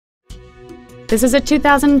This is a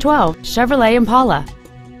 2012 Chevrolet Impala.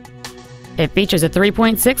 It features a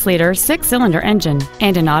 3.6-liter six-cylinder engine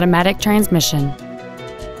and an automatic transmission.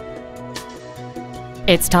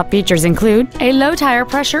 Its top features include a low tire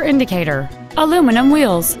pressure indicator, aluminum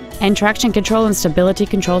wheels, and traction control and stability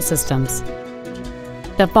control systems.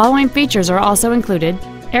 The following features are also included: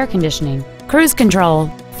 air conditioning, cruise control,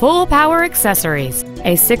 full power accessories,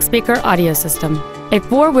 a 6-speaker audio system, a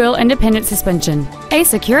 4-wheel independent suspension, a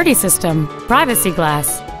security system, privacy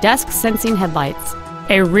glass, dusk sensing headlights,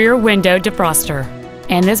 a rear window defroster,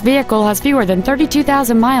 and this vehicle has fewer than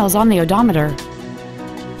 32,000 miles on the odometer.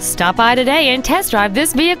 Stop by today and test drive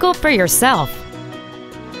this vehicle for yourself.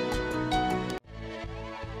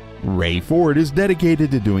 Wray Ford is dedicated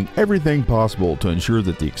to doing everything possible to ensure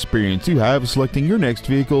that the experience you have selecting your next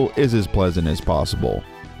vehicle is as pleasant as possible.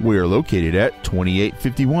 We are located at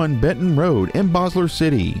 2851 Benton Road in Bossier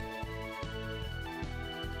City.